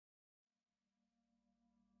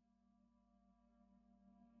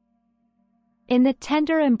In the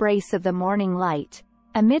tender embrace of the morning light,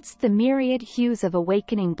 amidst the myriad hues of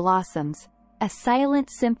awakening blossoms, a silent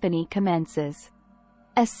symphony commences.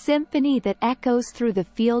 A symphony that echoes through the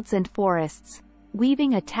fields and forests,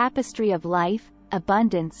 weaving a tapestry of life,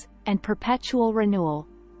 abundance, and perpetual renewal.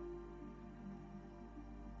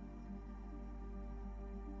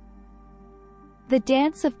 The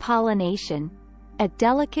dance of pollination, a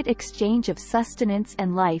delicate exchange of sustenance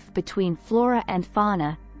and life between flora and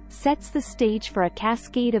fauna, sets the stage for a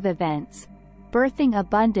cascade of events, birthing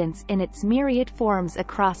abundance in its myriad forms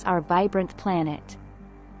across our vibrant planet.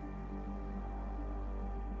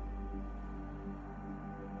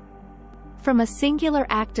 From a singular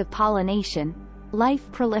act of pollination,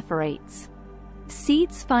 life proliferates.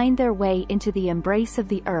 Seeds find their way into the embrace of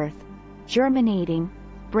the earth, germinating,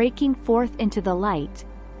 breaking forth into the light,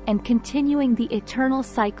 and continuing the eternal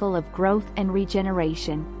cycle of growth and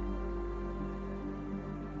regeneration.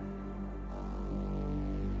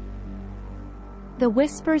 The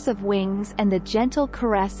whispers of wings and the gentle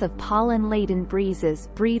caress of pollen-laden breezes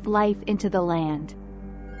breathe life into the land,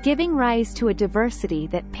 giving rise to a diversity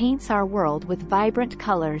that paints our world with vibrant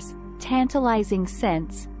colors, tantalizing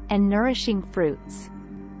scents, and nourishing fruits.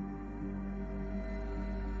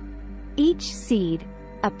 Each seed,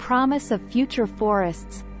 a promise of future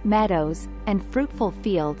forests, meadows, and fruitful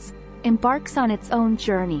fields, embarks on its own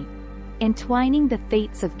journey, entwining the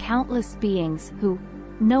fates of countless beings who,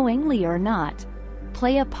 knowingly or not,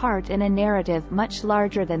 play a part in a narrative much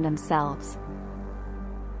larger than themselves.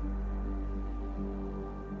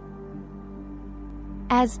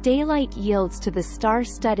 As daylight yields to the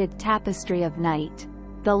star-studded tapestry of night,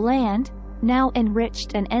 the land, now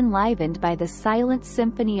enriched and enlivened by the silent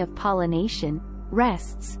symphony of pollination,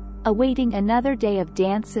 rests, awaiting another day of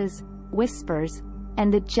dances, whispers,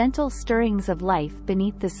 and the gentle stirrings of life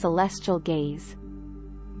beneath the celestial gaze.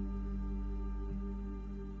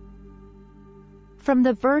 From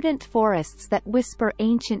the verdant forests that whisper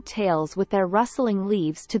ancient tales with their rustling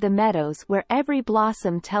leaves to the meadows where every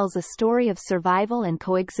blossom tells a story of survival and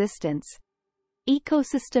coexistence,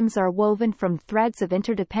 ecosystems are woven from threads of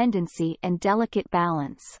interdependency and delicate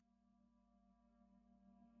balance.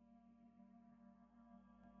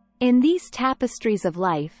 In these tapestries of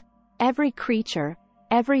life, every creature,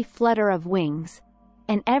 every flutter of wings,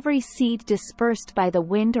 and every seed dispersed by the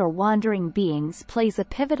wind or wandering beings plays a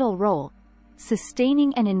pivotal role,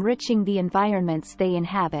 sustaining and enriching the environments they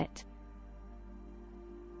inhabit.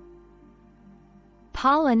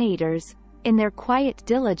 Pollinators, in their quiet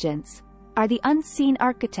diligence, are the unseen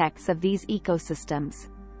architects of these ecosystems.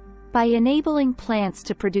 By enabling plants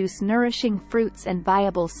to produce nourishing fruits and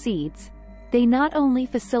viable seeds, they not only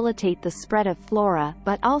facilitate the spread of flora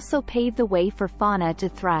but also pave the way for fauna to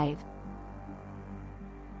thrive.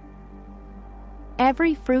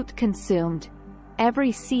 Every fruit consumed,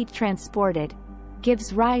 every seed transported,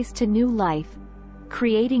 gives rise to new life,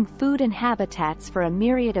 creating food and habitats for a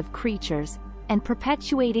myriad of creatures, and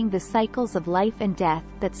perpetuating the cycles of life and death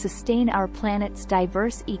that sustain our planet's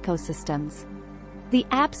diverse ecosystems. The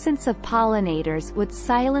absence of pollinators would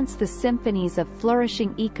silence the symphonies of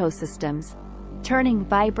flourishing ecosystems, turning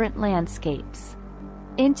vibrant landscapes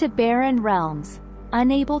into barren realms,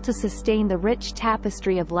 unable to sustain the rich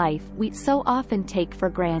tapestry of life we so often take for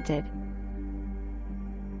granted.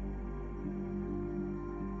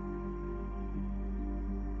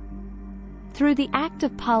 Through the act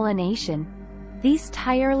of pollination, these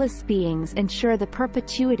tireless beings ensure the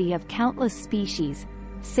perpetuity of countless species,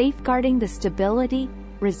 safeguarding the stability,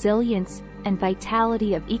 resilience, and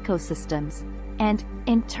vitality of ecosystems, and,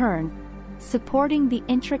 in turn, supporting the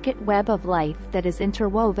intricate web of life that is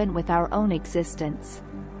interwoven with our own existence.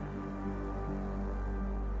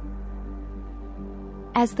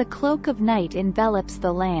 As the cloak of night envelops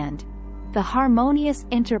the land, the harmonious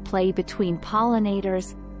interplay between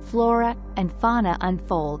pollinators, flora, and fauna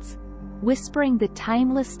unfolds, whispering the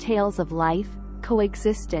timeless tales of life,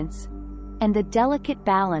 coexistence, and the delicate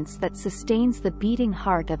balance that sustains the beating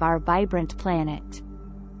heart of our vibrant planet.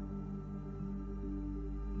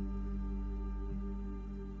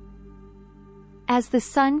 As the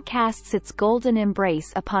sun casts its golden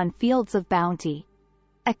embrace upon fields of bounty,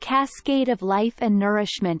 a cascade of life and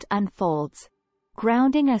nourishment unfolds,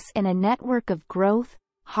 grounding us in a network of growth,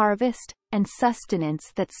 harvest, and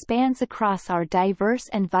sustenance that spans across our diverse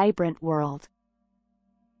and vibrant world.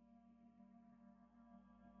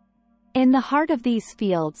 In the heart of these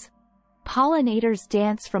fields, pollinators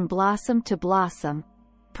dance from blossom to blossom,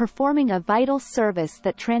 performing a vital service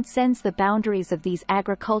that transcends the boundaries of these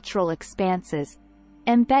agricultural expanses,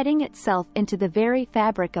 embedding itself into the very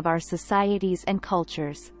fabric of our societies and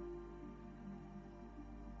cultures.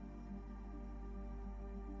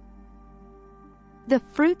 The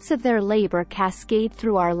fruits of their labor cascade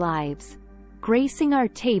through our lives, gracing our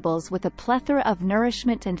tables with a plethora of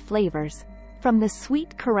nourishment and flavors, from the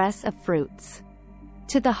sweet caress of fruits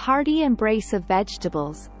to the hearty embrace of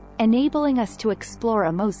vegetables, enabling us to explore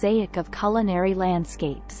a mosaic of culinary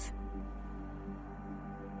landscapes.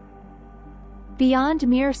 Beyond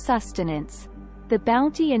mere sustenance, the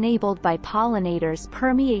bounty enabled by pollinators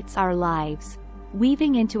permeates our lives,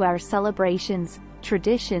 weaving into our celebrations,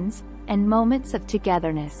 traditions, and moments of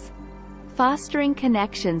togetherness, fostering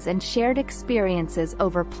connections and shared experiences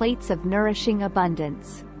over plates of nourishing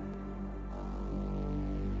abundance.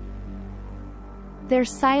 Their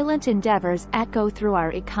silent endeavors echo through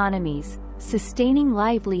our economies, sustaining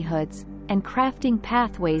livelihoods, and crafting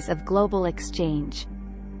pathways of global exchange,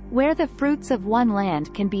 where the fruits of one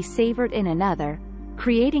land can be savored in another,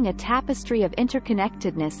 creating a tapestry of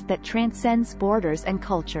interconnectedness that transcends borders and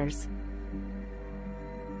cultures.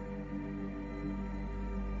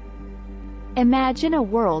 Imagine a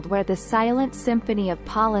world where the silent symphony of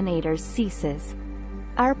pollinators ceases.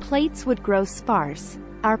 Our plates would grow sparse,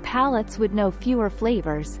 our palates would know fewer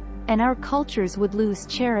flavors, and our cultures would lose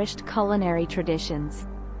cherished culinary traditions,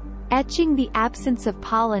 etching the absence of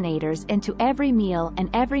pollinators into every meal and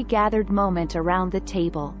every gathered moment around the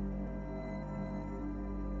table.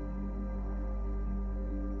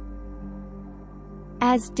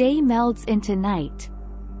 As day melds into night,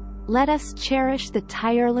 let us cherish the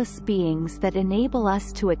tireless beings that enable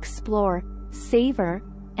us to explore, savor,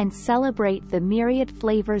 and celebrate the myriad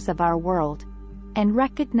flavors of our world, and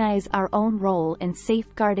recognize our own role in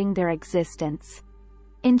safeguarding their existence,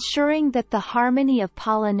 ensuring that the harmony of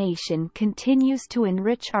pollination continues to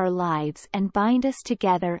enrich our lives and bind us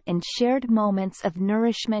together in shared moments of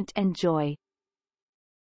nourishment and joy.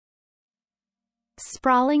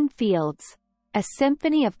 Sprawling fields, a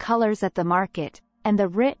symphony of colors at the market, and the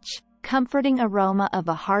rich, comforting aroma of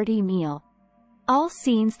a hearty meal, all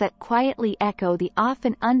scenes that quietly echo the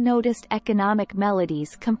often unnoticed economic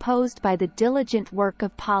melodies composed by the diligent work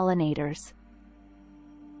of pollinators.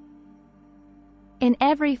 In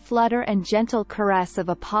every flutter and gentle caress of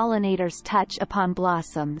a pollinator's touch upon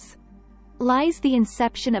blossoms, lies the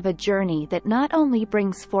inception of a journey that not only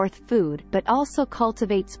brings forth food but also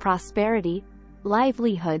cultivates prosperity,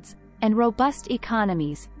 livelihoods, and robust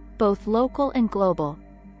economies, both local and global.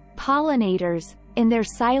 Pollinators, in their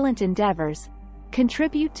silent endeavors,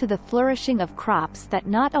 contribute to the flourishing of crops that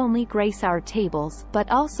not only grace our tables but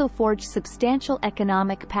also forge substantial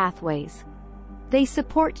economic pathways. They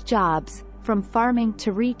support jobs, from farming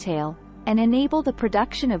to retail, and enable the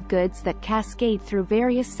production of goods that cascade through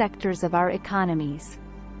various sectors of our economies.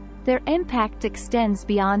 Their impact extends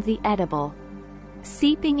beyond the edible,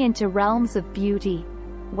 seeping into realms of beauty,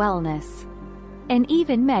 wellness, and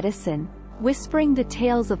even medicine, whispering the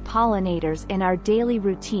tales of pollinators in our daily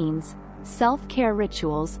routines, self-care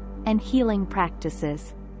rituals, and healing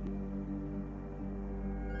practices.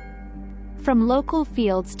 From local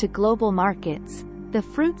fields to global markets, the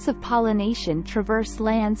fruits of pollination traverse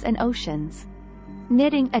lands and oceans,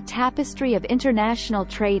 knitting a tapestry of international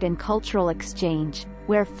trade and cultural exchange,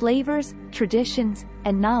 where flavors, traditions,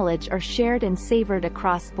 and knowledge are shared and savored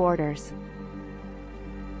across borders.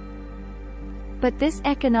 But this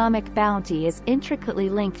economic bounty is intricately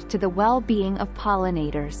linked to the well-being of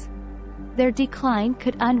pollinators. Their decline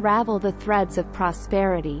could unravel the threads of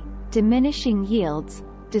prosperity, diminishing yields,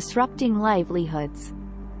 disrupting livelihoods,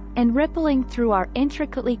 and rippling through our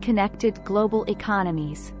intricately connected global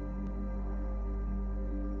economies.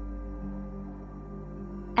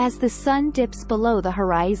 As the sun dips below the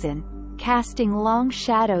horizon, casting long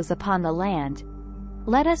shadows upon the land,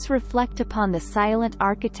 let us reflect upon the silent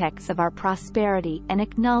architects of our prosperity and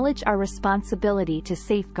acknowledge our responsibility to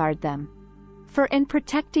safeguard them. For in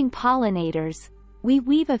protecting pollinators, we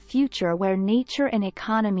weave a future where nature and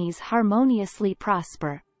economies harmoniously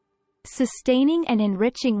prosper, sustaining and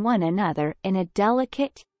enriching one another in a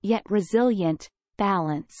delicate, yet resilient,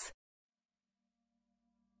 balance.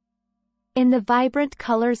 In the vibrant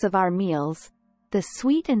colors of our meals, the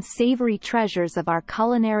sweet and savory treasures of our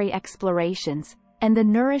culinary explorations, and the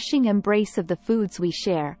nourishing embrace of the foods we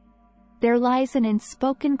share, there lies an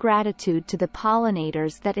unspoken gratitude to the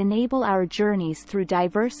pollinators that enable our journeys through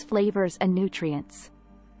diverse flavors and nutrients.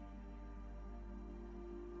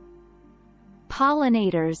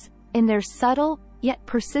 Pollinators, in their subtle, yet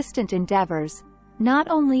persistent endeavors, not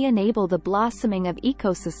only enable the blossoming of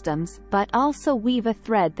ecosystems but also weave a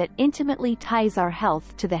thread that intimately ties our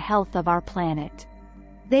health to the health of our planet.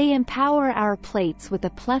 They empower our plates with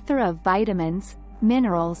a plethora of vitamins,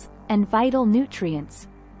 minerals, and vital nutrients,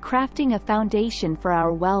 crafting a foundation for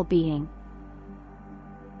our well-being.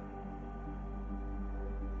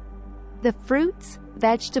 The fruits,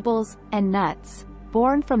 vegetables, and nuts,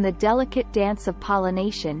 born from the delicate dance of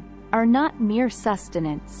pollination, are not mere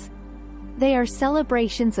sustenance. They are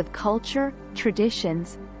celebrations of culture,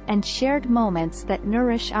 traditions, and shared moments that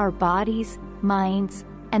nourish our bodies, minds,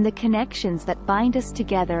 and the connections that bind us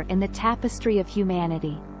together in the tapestry of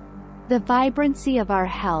humanity. The vibrancy of our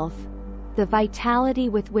health, the vitality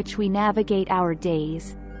with which we navigate our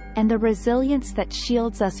days, and the resilience that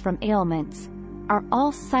shields us from ailments, are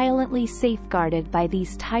all silently safeguarded by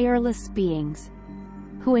these tireless beings,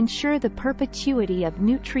 who ensure the perpetuity of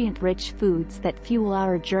nutrient-rich foods that fuel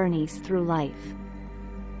our journeys through life.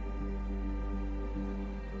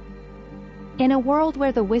 In a world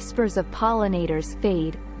where the whispers of pollinators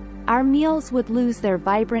fade, our meals would lose their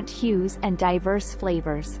vibrant hues and diverse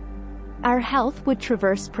flavors. Our health would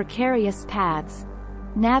traverse precarious paths,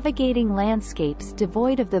 navigating landscapes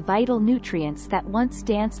devoid of the vital nutrients that once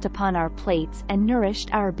danced upon our plates and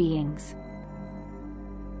nourished our beings.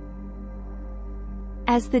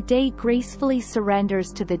 As the day gracefully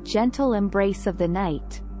surrenders to the gentle embrace of the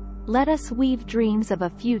night, let us weave dreams of a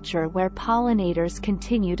future where pollinators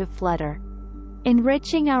continue to flutter,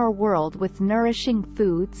 enriching our world with nourishing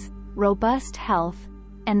foods, robust health,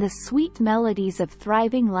 and the sweet melodies of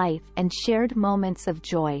thriving life and shared moments of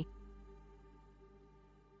joy.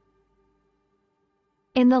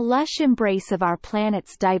 In the lush embrace of our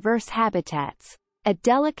planet's diverse habitats, a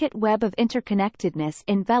delicate web of interconnectedness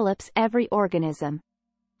envelops every organism,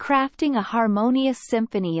 crafting a harmonious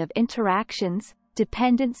symphony of interactions,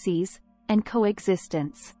 dependencies, and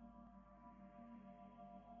coexistence.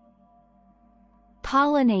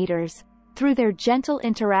 Pollinators, through their gentle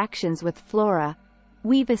interactions with flora,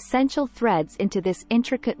 weave essential threads into this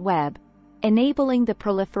intricate web, enabling the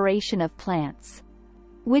proliferation of plants,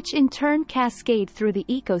 which in turn cascade through the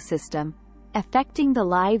ecosystem, affecting the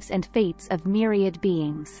lives and fates of myriad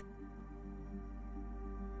beings.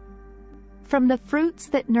 From the fruits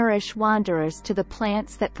that nourish wanderers to the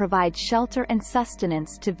plants that provide shelter and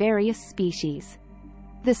sustenance to various species,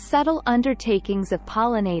 the subtle undertakings of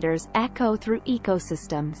pollinators echo through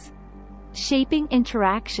ecosystems, shaping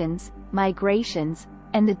interactions, migrations,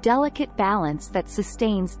 and the delicate balance that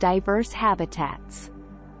sustains diverse habitats.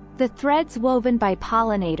 The threads woven by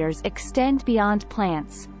pollinators extend beyond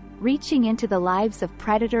plants, reaching into the lives of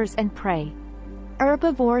predators and prey,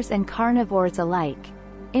 herbivores and carnivores alike,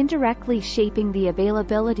 indirectly shaping the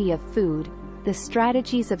availability of food, the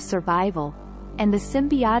strategies of survival, and the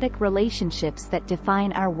symbiotic relationships that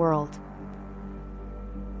define our world.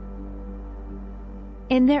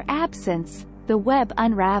 In their absence, the web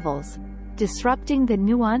unravels, disrupting the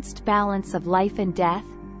nuanced balance of life and death,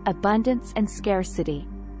 abundance and scarcity,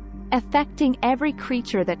 affecting every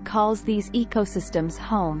creature that calls these ecosystems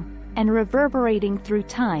home, and reverberating through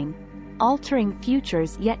time, altering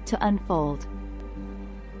futures yet to unfold.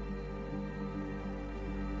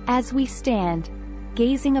 As we stand,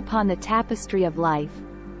 gazing upon the tapestry of life,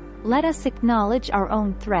 let us acknowledge our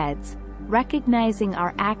own threads, recognizing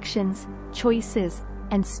our actions, choices,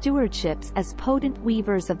 and stewardships as potent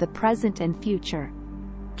weavers of the present and future,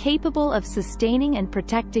 capable of sustaining and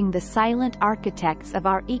protecting the silent architects of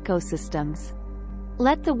our ecosystems.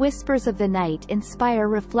 Let the whispers of the night inspire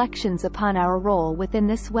reflections upon our role within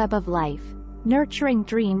this web of life, nurturing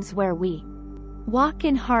dreams where we walk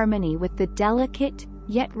in harmony with the delicate,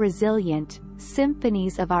 yet resilient,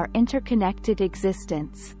 symphonies of our interconnected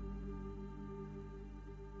existence.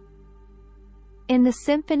 In the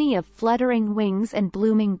symphony of fluttering wings and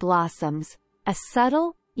blooming blossoms, a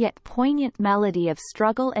subtle, yet poignant melody of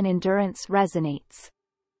struggle and endurance resonates,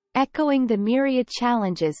 echoing the myriad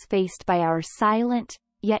challenges faced by our silent,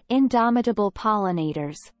 yet indomitable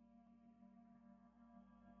pollinators.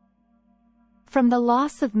 From the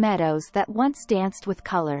loss of meadows that once danced with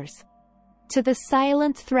colors, to the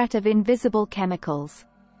silent threat of invisible chemicals,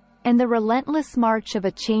 and the relentless march of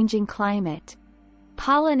a changing climate,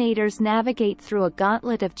 pollinators navigate through a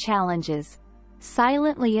gauntlet of challenges,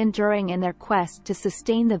 silently enduring in their quest to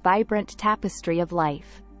sustain the vibrant tapestry of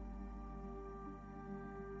life.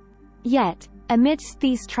 Yet, amidst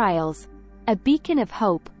these trials, a beacon of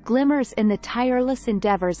hope glimmers in the tireless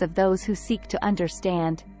endeavors of those who seek to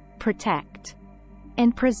understand, protect,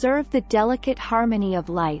 and preserve the delicate harmony of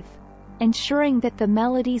life, ensuring that the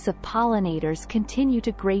melodies of pollinators continue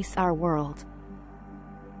to grace our world.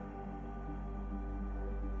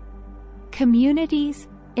 Communities,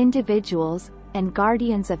 individuals, and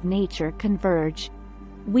guardians of nature converge,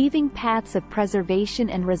 weaving paths of preservation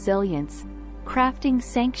and resilience, crafting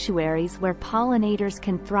sanctuaries where pollinators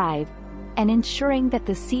can thrive, and ensuring that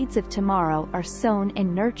the seeds of tomorrow are sown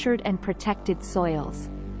in nurtured and protected soils.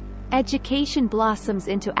 Education blossoms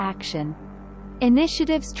into action.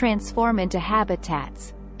 Initiatives transform into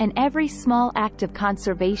habitats, and every small act of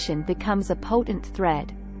conservation becomes a potent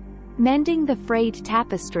thread, mending the frayed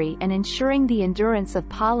tapestry and ensuring the endurance of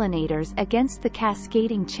pollinators against the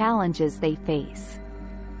cascading challenges they face.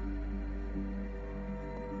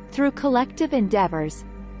 Through collective endeavors,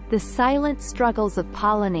 the silent struggles of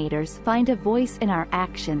pollinators find a voice in our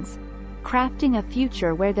actions, crafting a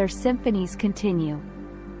future where their symphonies continue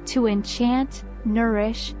to enchant,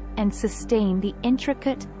 nourish, and sustain the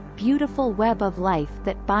intricate, beautiful web of life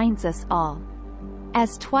that binds us all.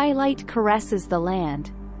 As twilight caresses the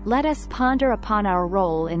land, let us ponder upon our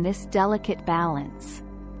role in this delicate balance,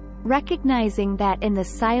 recognizing that in the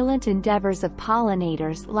silent endeavors of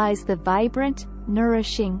pollinators lies the vibrant,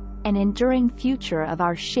 nourishing, and enduring future of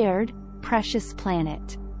our shared, precious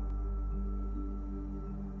planet.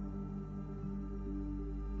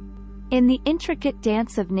 In the intricate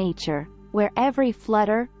dance of nature, where every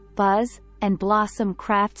flutter, buzz, and blossom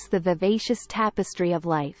crafts the vivacious tapestry of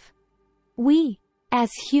life, we,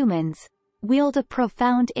 as humans, wield a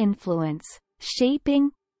profound influence,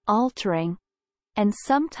 shaping, altering, and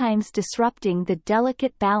sometimes disrupting the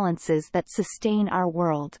delicate balances that sustain our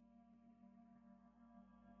world.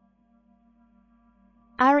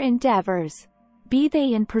 Our endeavors, be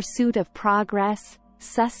they in pursuit of progress,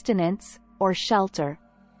 sustenance, or shelter,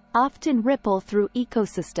 often ripple through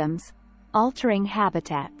ecosystems, altering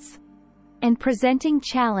habitats, and presenting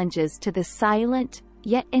challenges to the silent,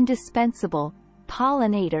 yet indispensable,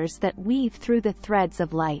 pollinators that weave through the threads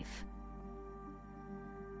of life.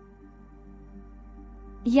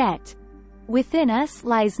 Yet, within us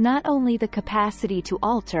lies not only the capacity to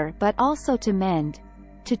alter but also to mend,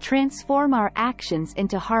 to transform our actions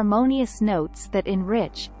into harmonious notes that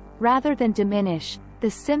enrich, rather than diminish,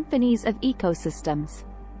 the symphonies of ecosystems.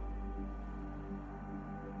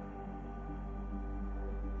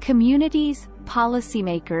 Communities,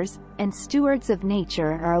 policymakers, and stewards of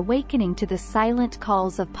nature are awakening to the silent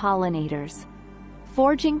calls of pollinators,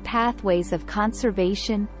 forging pathways of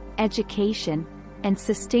conservation, education, and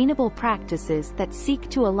sustainable practices that seek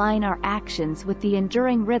to align our actions with the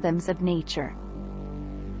enduring rhythms of nature.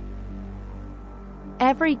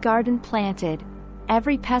 Every garden planted,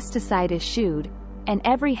 every pesticide eschewed, and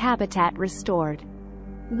every habitat restored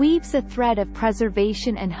weaves a thread of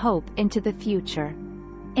preservation and hope into the future,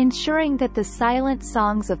 ensuring that the silent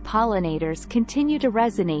songs of pollinators continue to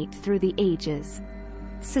resonate through the ages,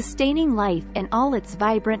 sustaining life in all its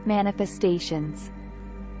vibrant manifestations.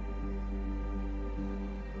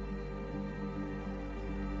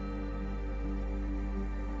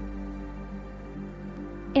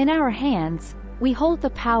 In our hands, we hold the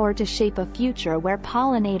power to shape a future where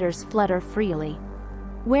pollinators flutter freely,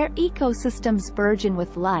 where ecosystems burgeon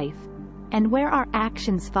with life, and where our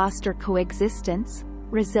actions foster coexistence,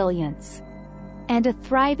 resilience, and a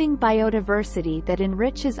thriving biodiversity that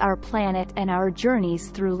enriches our planet and our journeys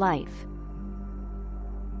through life.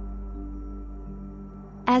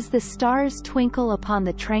 As the stars twinkle upon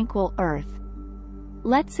the tranquil earth,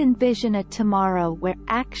 let's envision a tomorrow where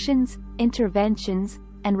actions, interventions,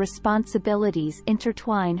 and responsibilities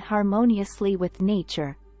intertwine harmoniously with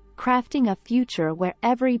nature, crafting a future where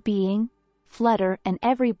every being, flutter, and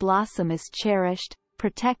every blossom is cherished,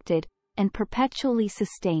 protected, and perpetually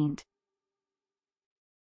sustained.